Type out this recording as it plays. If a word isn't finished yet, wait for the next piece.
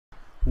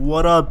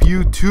What up,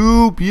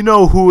 YouTube? You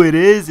know who it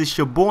is. It's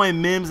your boy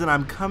Mims, and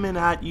I'm coming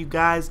at you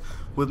guys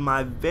with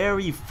my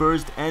very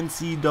first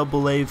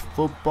NCAA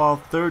Football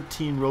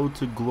 13 Road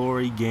to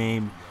Glory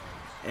game.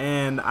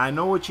 And I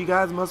know what you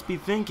guys must be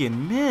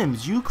thinking.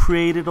 Mims, you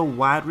created a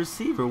wide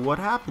receiver. What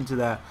happened to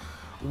that?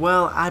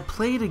 Well, I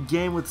played a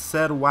game with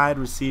said wide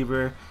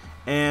receiver,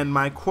 and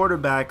my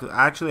quarterback,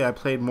 actually I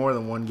played more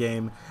than one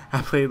game.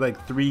 I played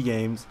like 3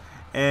 games.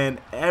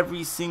 And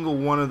every single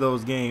one of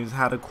those games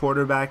had a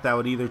quarterback that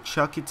would either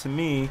chuck it to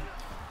me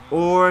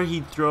or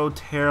he'd throw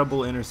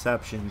terrible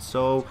interceptions.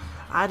 So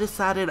I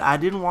decided I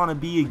didn't want to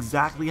be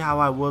exactly how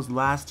I was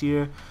last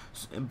year,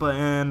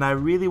 and I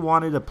really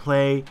wanted to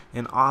play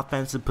an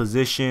offensive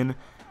position,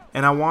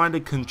 and I wanted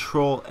to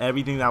control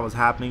everything that was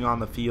happening on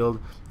the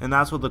field, and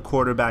that's what the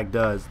quarterback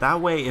does.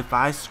 That way, if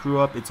I screw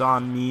up, it's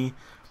on me.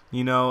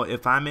 You know,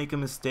 if I make a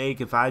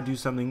mistake, if I do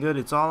something good,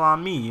 it's all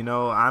on me. You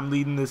know, I'm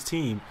leading this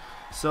team.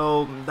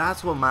 So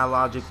that's what my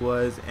logic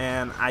was,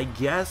 and I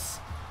guess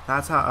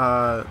that's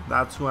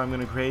who I'm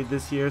going to create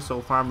this year.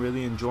 So far, I'm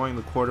really enjoying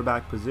the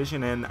quarterback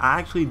position, and I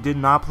actually did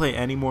not play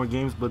any more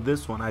games but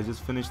this one. I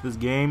just finished this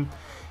game,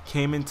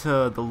 came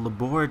into the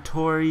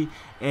laboratory,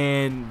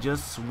 and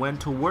just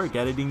went to work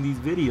editing these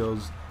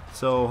videos.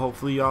 So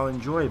hopefully y'all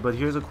enjoy. But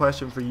here's a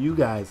question for you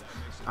guys.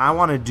 I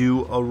want to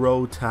do a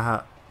road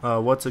to a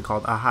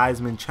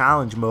Heisman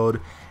Challenge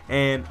mode,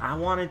 and I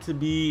want it to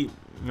be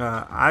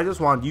I just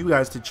want you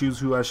guys to choose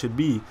who I should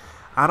be.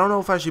 I don't know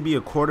if I should be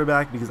a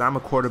quarterback because I'm a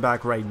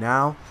quarterback right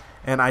now,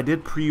 and I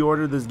did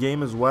pre-order this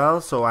game as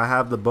well, so I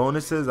have the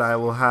bonuses. I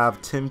will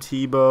have Tim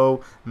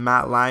Tebow,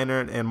 Matt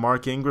Leinart, and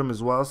Mark Ingram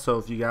as well, so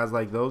if you guys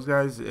like those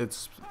guys,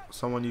 it's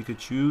someone you could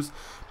choose.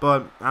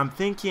 But I'm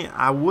thinking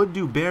I would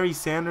do Barry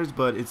Sanders,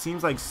 but it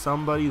seems like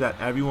somebody that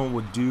everyone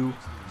would do.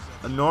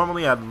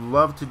 Normally I'd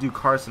love to do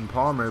Carson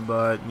Palmer,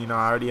 but you know,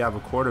 I already have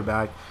a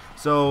quarterback.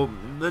 So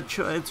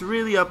it's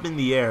really up in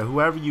the air.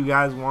 Whoever you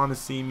guys want to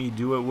see me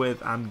do it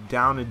with, I'm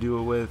down to do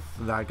it with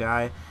that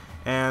guy.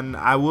 And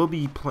I will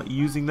be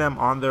using them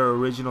on their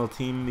original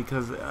team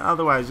because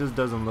otherwise it just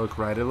doesn't look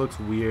right. It looks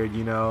weird,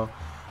 you know.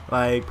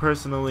 Like,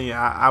 personally,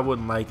 I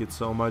wouldn't like it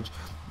so much.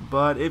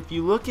 But if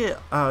you look at,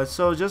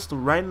 so just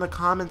write in the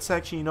comment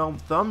section, you know,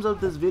 thumbs up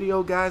this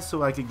video, guys,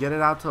 so I could get it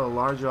out to a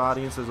larger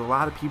audience. There's a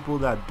lot of people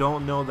that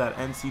don't know that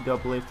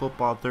NCAA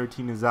Football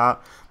 13 is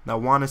out,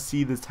 that want to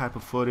see this type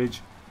of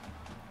footage.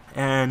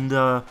 And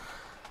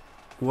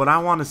what I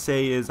want to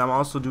say is I'm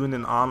also doing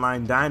an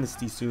online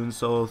dynasty soon,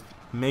 so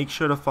make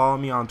sure to follow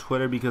me on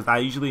Twitter because I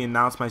usually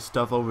announce my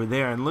stuff over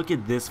there. And look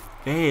at this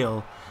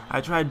fail.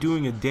 I tried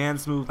doing a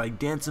dance move, like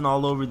dancing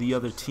all over the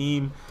other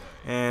team,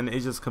 and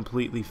it just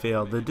completely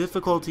failed. The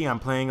difficulty I'm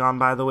playing on,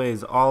 by the way,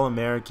 is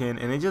All-American,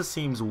 and it just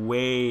seems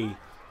way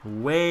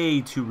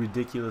too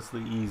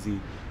ridiculously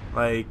easy.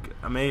 Like,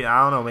 I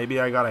don't know, maybe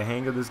I got a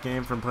hang of this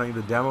game from playing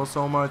the demo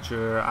so much,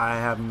 or I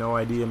have no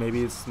idea.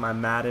 Maybe it's my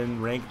Madden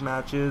ranked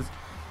matches.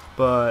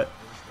 But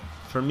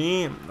for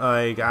me,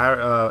 like,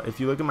 if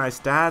you look at my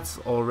stats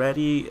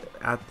already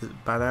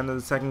by the end of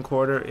the second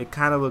quarter, it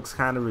kind of looks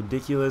kind of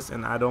ridiculous,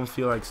 and I don't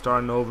feel like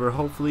starting over.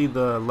 Hopefully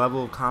the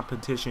level of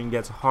competition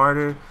gets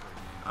harder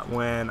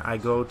when I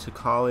go to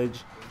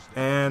college.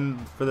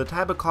 And for the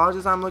type of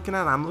colleges I'm looking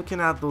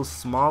at those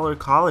smaller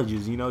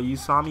colleges. You know, you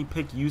saw me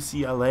pick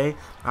UCLA.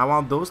 I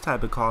want those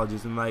type of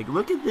colleges. And like,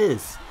 look at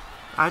this.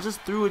 I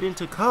just threw it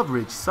into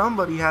coverage.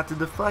 Somebody had to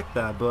deflect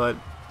that, but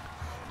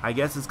I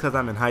guess it's because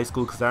I'm in high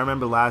school, because I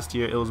remember last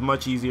year it was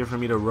much easier for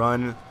me to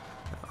run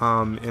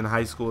in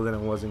high school than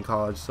it was in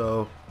college.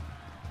 So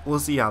we'll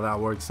see how that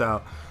works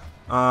out.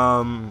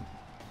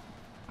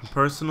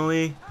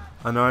 Personally,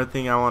 another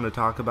thing I want to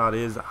talk about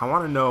is I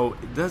want to know,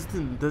 does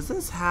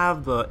this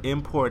have the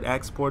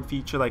import-export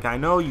feature? Like, I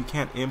know you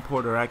can't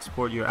import or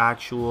export your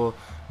actual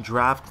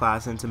draft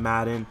class into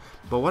Madden,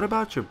 but what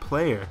about your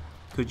player?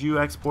 Could you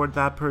export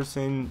that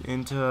person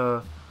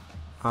into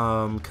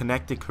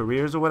Connected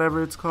Careers or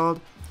whatever it's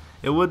called?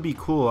 It would be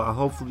cool.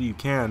 Hopefully you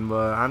can,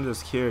 but I'm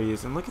just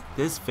curious. And look at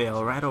this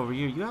fail right over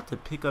here. You have to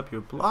pick up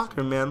your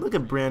blocker, man. Look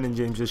at Brandon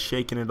James just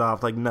shaking it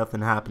off like nothing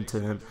happened to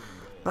him.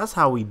 That's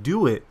how we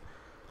do it.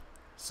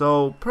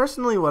 So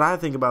personally, what I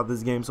think about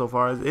this game so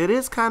far is it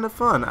is kind of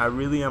fun. I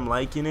really am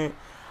liking it.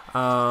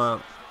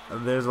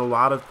 There's a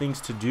lot of things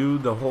to do.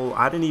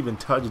 I didn't even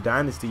touch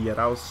Dynasty yet.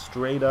 I was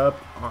straight up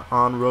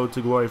on Road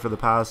to Glory for the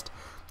past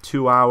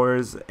 2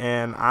 hours,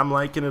 and I'm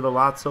liking it a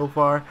lot so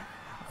far.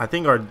 I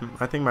think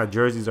my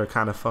jerseys are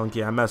kind of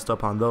funky. I messed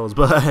up on those,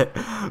 but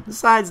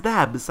besides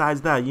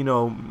that, you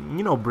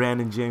know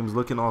Brandon James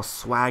looking all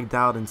swagged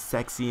out and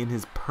sexy in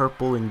his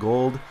purple and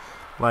gold.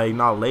 Like,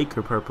 not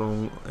Laker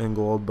purple and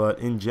gold, but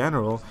in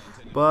general.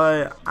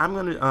 But I'm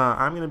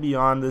gonna be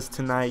on this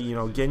tonight, you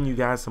know, getting you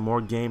guys some more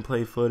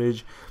gameplay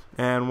footage.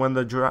 And when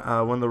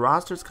the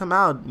rosters come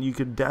out, you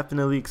could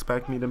definitely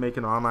expect me to make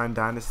an online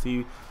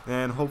dynasty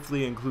and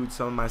hopefully include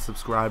some of my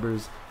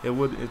subscribers.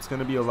 It's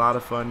gonna be a lot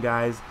of fun,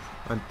 guys.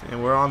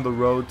 And we're on the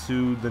road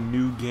to the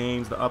new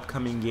games, the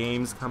upcoming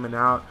games coming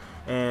out.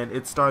 And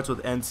it starts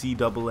with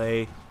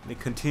NCAA It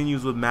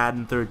continues with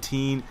Madden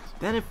 13.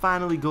 Then it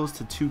finally goes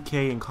to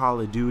 2K and Call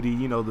of Duty,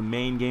 you know, the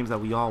main games that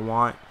we all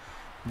want.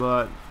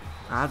 But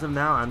as of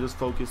now, I'm just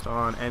focused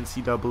on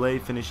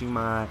NCAA, finishing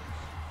my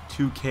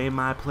 2K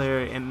My Player,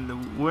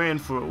 and we're in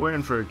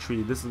for a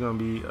treat. This is gonna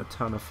be a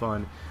ton of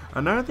fun.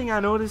 Another thing I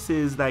noticed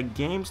is that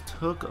games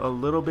took a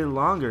little bit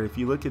longer. If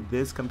you look at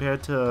this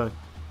compared to,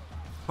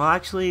 well,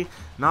 actually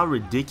not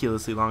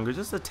ridiculously longer,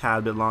 just a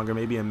tad bit longer,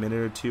 maybe a minute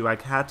or two. I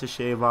had to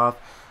shave off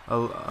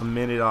a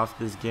minute off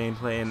this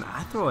gameplay, and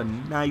I throw a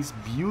nice,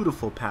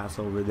 beautiful pass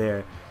over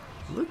there.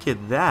 Look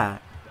at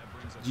that.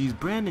 Geez,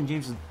 Brandon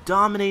James is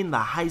dominating the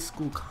high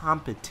school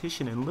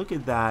competition, and look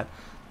at that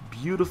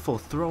beautiful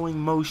throwing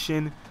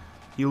motion.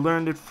 He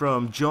learned it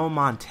from Joe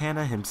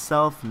Montana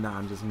himself. Nah,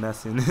 I'm just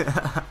messing.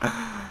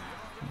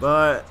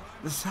 But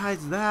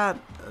besides that,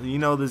 you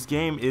know, this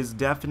game is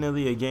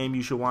definitely a game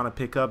you should want to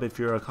pick up if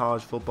you're a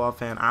college football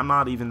fan. I'm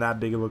not even that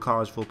big of a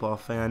college football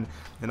fan,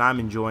 and I'm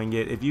enjoying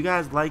it. If you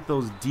guys like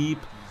those deep,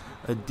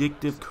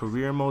 addictive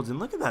career modes, and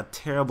look at that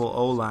terrible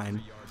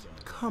O-line.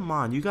 Come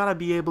on, you gotta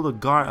be able to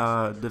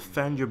guard,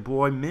 defend your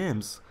boy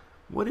Mims.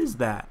 What is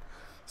that?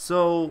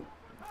 So,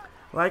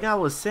 like I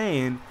was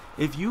saying,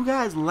 if you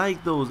guys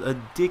like those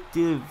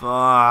addictive,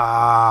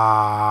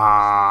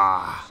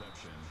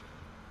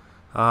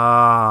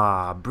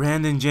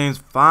 Brandon James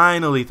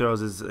finally throws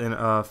his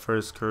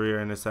first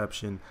career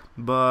interception.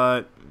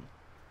 But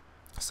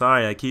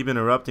sorry, I keep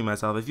interrupting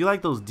myself. If you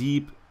like those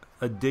deep,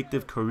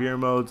 addictive career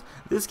modes,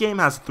 this game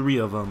has 3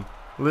 of them.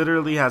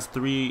 Literally has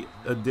 3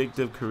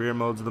 addictive career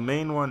modes. The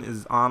main one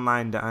is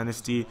Online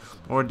Dynasty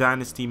or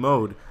Dynasty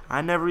Mode.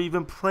 I never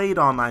even played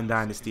Online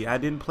Dynasty. I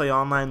didn't play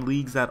online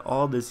leagues at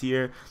all this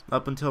year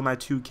up until my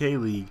 2K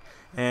league.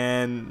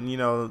 And, you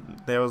know,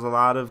 there was a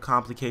lot of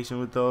complication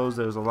with those.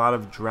 There was a lot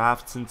of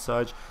drafts and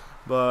such.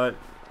 But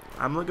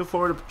I'm looking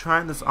forward to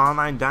trying this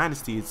Online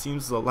Dynasty. It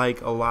seems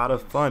like a lot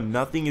of fun.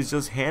 Nothing is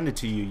just handed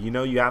to you. You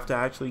know, you have to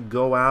actually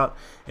go out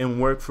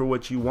and work for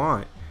what you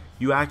want.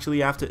 You actually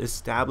have to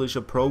establish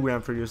a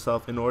program for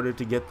yourself in order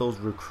to get those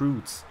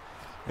recruits.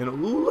 And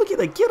ooh, look at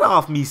that. Get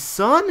off me,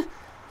 son.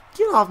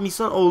 Get off me,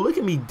 son. Oh, look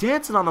at me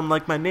dancing on them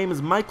like my name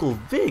is Michael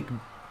Vick.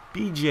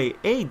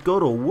 BJ8, go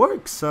to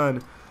work,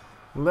 son.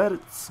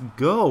 Let's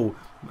go.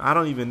 I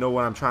don't even know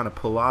what I'm trying to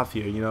pull off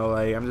here. You know,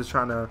 like, I'm just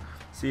trying to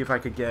see if I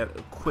could get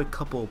a quick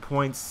couple of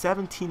points.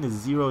 17-0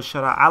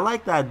 shutout. I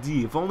like that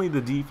D. If only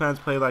the defense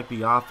played like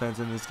the offense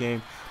in this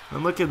game.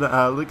 And look at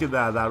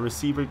that. That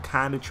receiver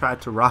kind of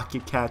tried to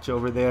rocket catch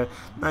over there.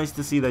 Nice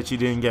to see that you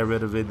didn't get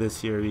rid of it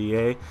this year,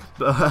 EA.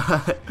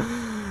 But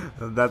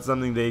that's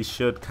something they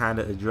should kind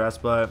of address.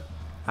 But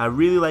I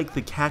really like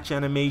the catch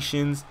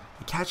animations.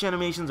 The catch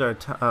animations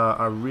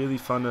are really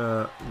fun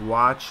to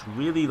watch.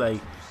 Really,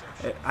 like,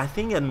 I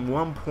think at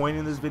one point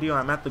in this video,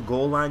 I'm at the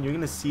goal line. You're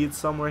gonna see it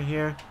somewhere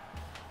here.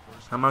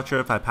 I'm not sure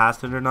if I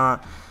passed it or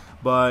not.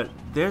 But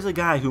there's a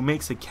guy who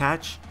makes a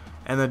catch,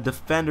 and a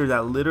defender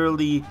that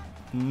literally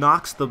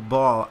knocks the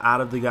ball out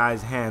of the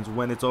guy's hands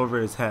when it's over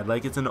his head.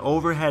 Like, it's an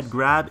overhead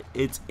grab,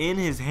 it's in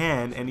his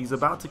hand, and he's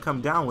about to come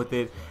down with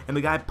it, and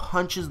the guy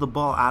punches the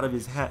ball out of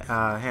his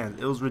hands.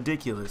 It was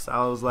ridiculous.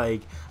 I was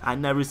like, I'd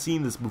never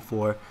seen this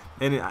before,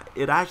 and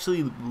it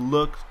actually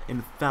looked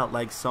and felt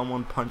like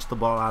someone punched the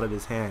ball out of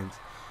his hands.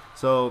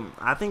 So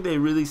I think they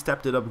really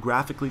stepped it up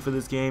graphically for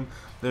this game.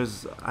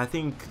 There's, I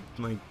think,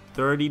 like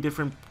 30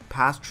 different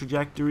pass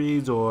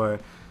trajectories or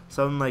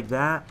something like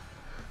that.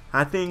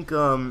 I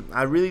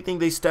really think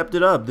they stepped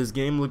it up. This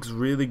game looks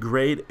really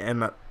great,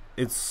 and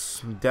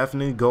it's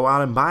definitely go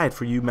out and buy it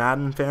for you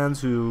Madden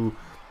fans who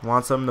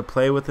want something to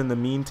play with in the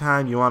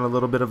meantime. You want a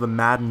little bit of a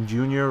Madden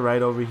Junior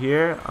right over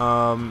here.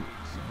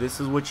 This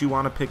is what you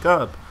want to pick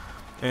up.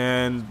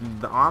 And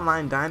the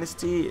Online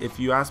Dynasty, if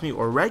you ask me,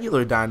 or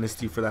regular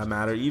Dynasty for that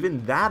matter,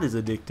 even that is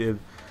addictive.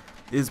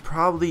 Is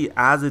probably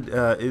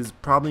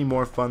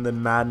more fun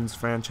than Madden's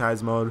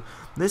franchise mode.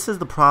 This is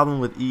the problem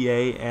with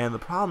EA, and the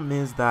problem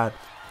is that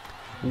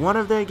one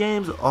of their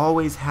games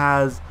always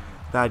has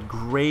that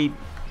great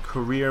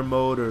career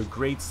mode or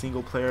great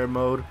single player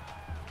mode,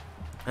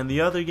 and the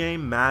other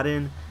game,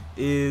 Madden,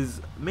 is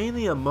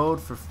mainly a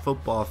mode for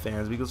football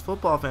fans, because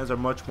football fans are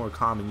much more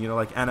common. You know,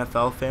 like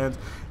NFL fans,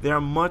 they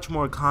are much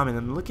more common.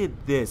 And look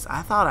at this.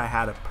 I thought I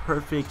had a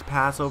perfect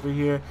pass over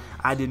here.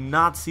 I did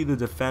not see the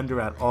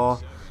defender at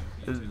all.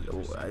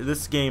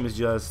 This game is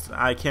just,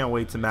 I can't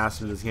wait to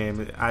master this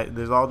game.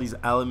 There's all these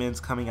elements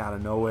coming out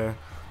of nowhere.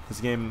 This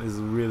game is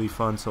really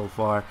fun so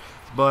far.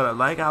 But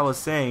like I was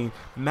saying,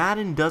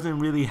 Madden doesn't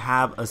really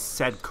have a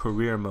set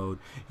career mode.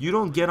 You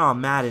don't get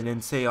on Madden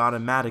and say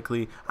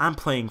automatically, I'm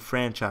playing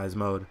franchise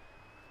mode.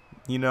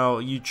 You know,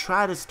 you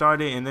try to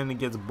start it and then it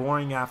gets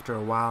boring after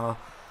a while.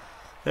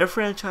 Their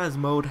franchise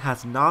mode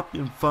has not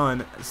been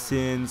fun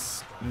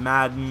since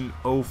Madden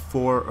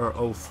 04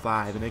 or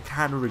 05, and it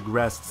kind of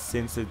regressed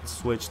since it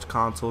switched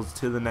consoles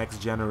to the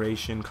next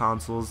generation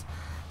consoles.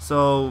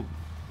 So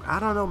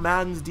I don't know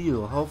Madden's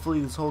deal. Hopefully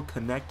this whole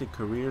connected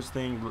careers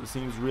thing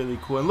seems really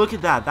cool. And look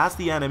at that. That's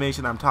the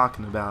animation I'm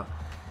talking about.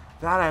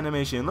 That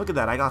animation, look at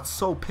that. I got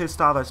so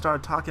pissed off. I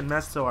started talking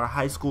mess to our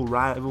high school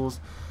rivals.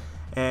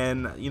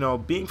 And, you know,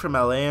 being from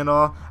LA and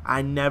all,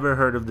 I never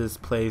heard of this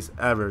place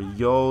ever.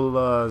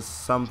 Yola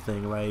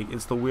something. Like,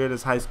 it's the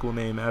weirdest high school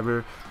name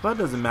ever. But it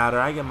doesn't matter.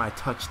 I get my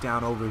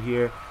touchdown over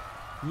here.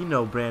 You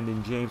know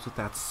Brandon James with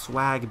that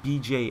swag,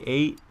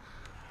 BJ8.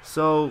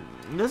 So,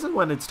 this is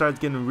when it starts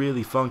getting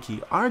really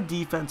funky. Our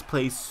defense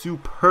plays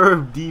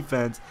superb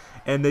defense,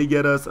 and they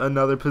get us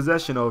another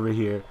possession over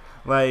here.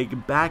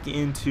 Like, back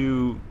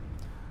into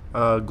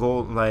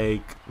goal,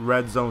 like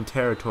red zone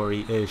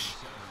territory-ish.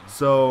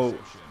 So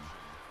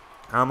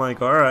I'm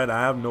like, alright,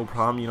 I have no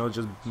problem, you know,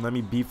 just let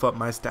me beef up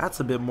my stats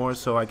a bit more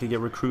so I could get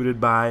recruited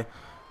by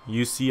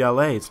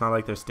UCLA. It's not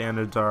like their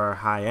standards are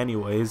high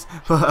anyways,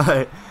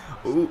 but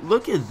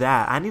look at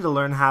that. I need to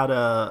learn how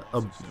to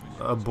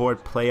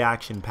abort play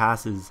action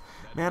passes.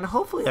 Man,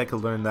 hopefully I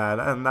could learn that,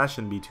 and that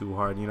shouldn't be too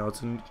hard, you know,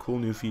 it's a cool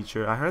new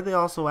feature. I heard they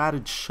also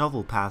added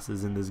shovel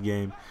passes in this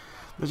game.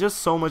 There's just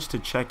so much to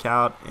check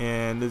out,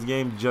 and this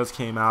game just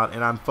came out,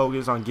 and I'm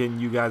focused on getting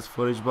you guys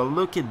footage, but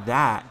look at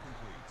that.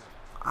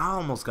 I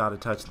almost got a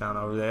touchdown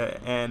over there,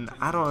 and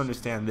I don't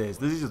understand this.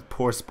 This is just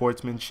poor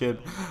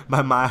sportsmanship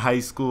by my high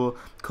school.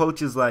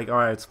 Coach is like, all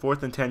right, it's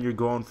 4th and 10, you're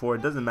going for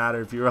it. Doesn't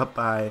matter if you're up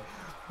by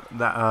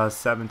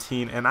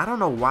 17, and I don't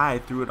know why I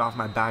threw it off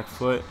my back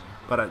foot,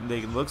 but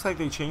it looks like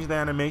they changed the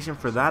animation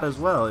for that as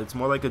well. It's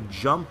more like a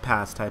jump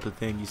pass type of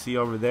thing. You see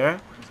over there?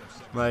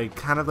 Like,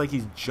 kind of like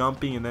he's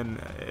jumping, and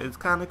then it's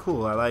kind of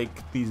cool. I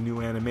like these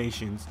new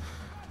animations.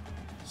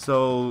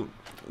 So,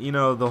 you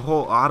know, the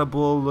whole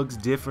audible looks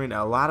different.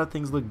 A lot of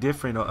things look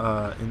different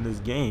in this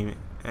game,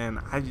 and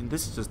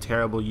this is just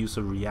terrible use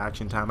of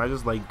reaction time. I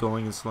just like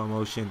going in slow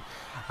motion.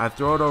 I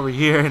throw it over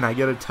here, and I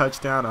get a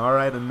touchdown. All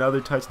right, another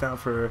touchdown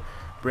for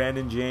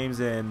Brandon James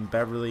and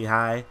Beverly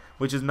High,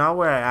 which is not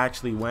where I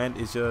actually went.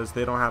 It's just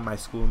they don't have my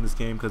school in this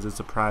game because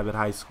it's a private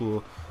high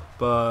school.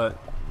 But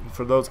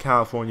for those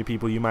California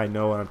people, you might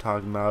know what I'm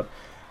talking about.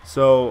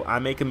 So I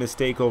make a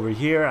mistake over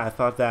here. I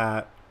thought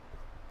that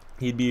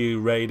he'd be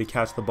ready to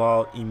catch the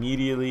ball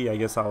immediately. I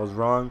guess I was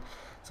wrong.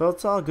 So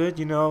it's all good,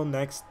 you know.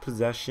 Next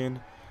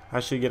possession, I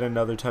should get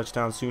another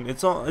touchdown soon.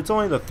 It's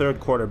only the 3rd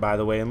quarter, by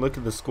the way, and look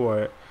at the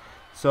score.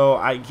 So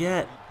I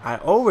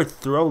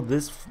overthrow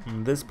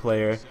this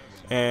player,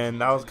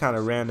 and that was kind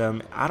of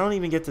random. I don't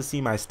even get to see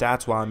my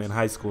stats while I'm in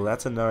high school.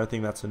 That's another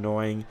thing that's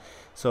annoying.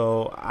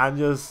 So I'm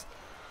just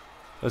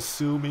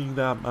assuming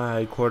that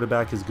my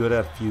quarterback is good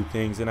at a few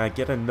things, and I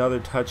get another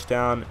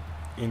touchdown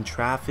in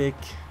traffic.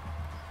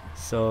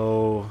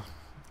 So,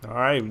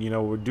 alright, you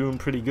know, we're doing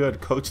pretty good.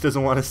 Coach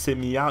doesn't want to sit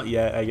me out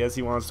yet. I guess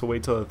he wants to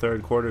wait till the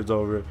 3rd quarter is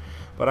over.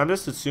 But I'm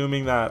just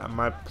assuming that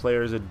my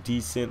player is a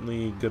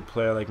decently good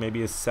player, like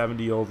maybe a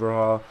 70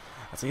 overall.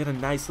 So I get a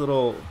nice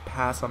little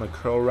pass on a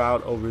curl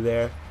route over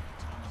there.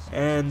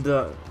 And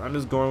I'm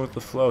just going with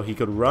the flow. He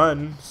could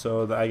run,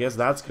 so I guess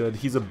that's good.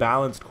 He's a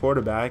balanced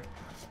quarterback.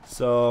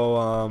 So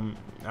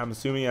I'm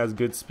assuming he has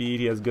good speed,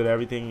 he has good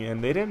everything,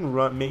 and they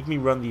didn't make me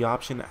run the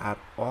option at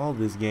all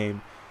this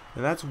game.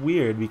 And that's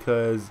weird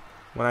because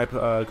when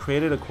I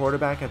created a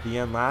quarterback at the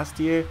end last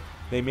year,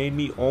 they made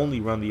me only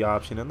run the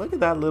option. And look at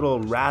that little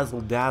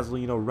razzle dazzle,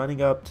 you know,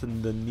 running up to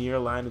the near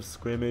line of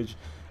scrimmage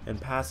and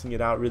passing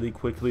it out really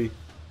quickly.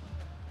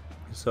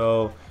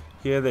 So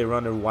here they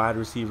run a wide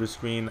receiver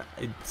screen.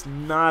 It's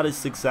not as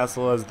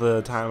successful as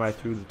the time I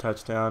threw the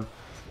touchdown.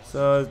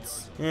 So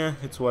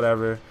it's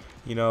whatever.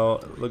 You know,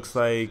 looks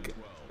like,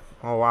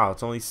 oh wow,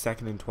 it's only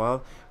 2nd and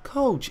 12.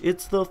 Coach,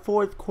 it's the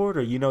 4th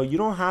quarter. You know, you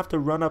don't have to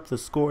run up the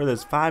score.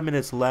 There's 5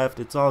 minutes left.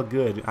 It's all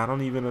good. I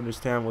don't even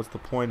understand what's the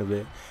point of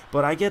it.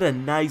 But I get a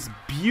nice,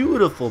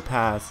 beautiful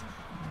pass.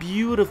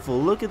 Beautiful.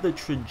 Look at the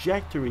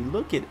trajectory.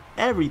 Look at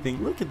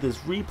everything. Look at this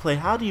replay.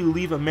 How do you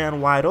leave a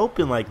man wide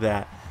open like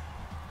that?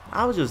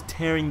 I was just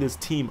tearing this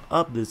team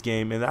up this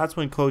game, and that's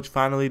when Coach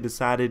finally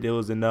decided it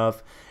was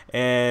enough,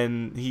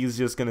 and he's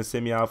just going to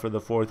send me out for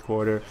the 4th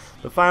quarter.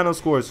 The final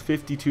score is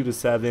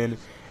 52-7,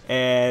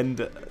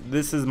 and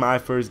this is my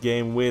first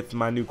game with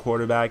my new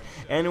quarterback.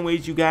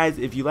 Anyways, you guys,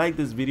 if you like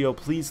this video,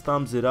 please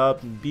thumbs it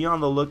up. Be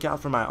on the lookout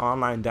for my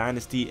online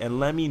dynasty, and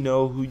let me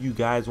know who you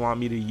guys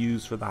want me to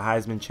use for the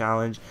Heisman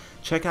Challenge.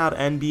 Check out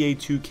NBA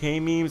 2K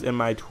memes, and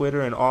my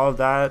Twitter and all of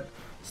that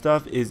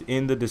stuff is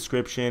in the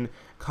description.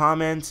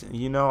 Comment,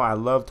 you know, I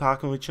love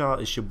talking with y'all.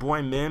 It's your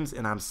boy Mims,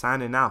 and I'm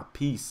signing out.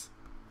 Peace.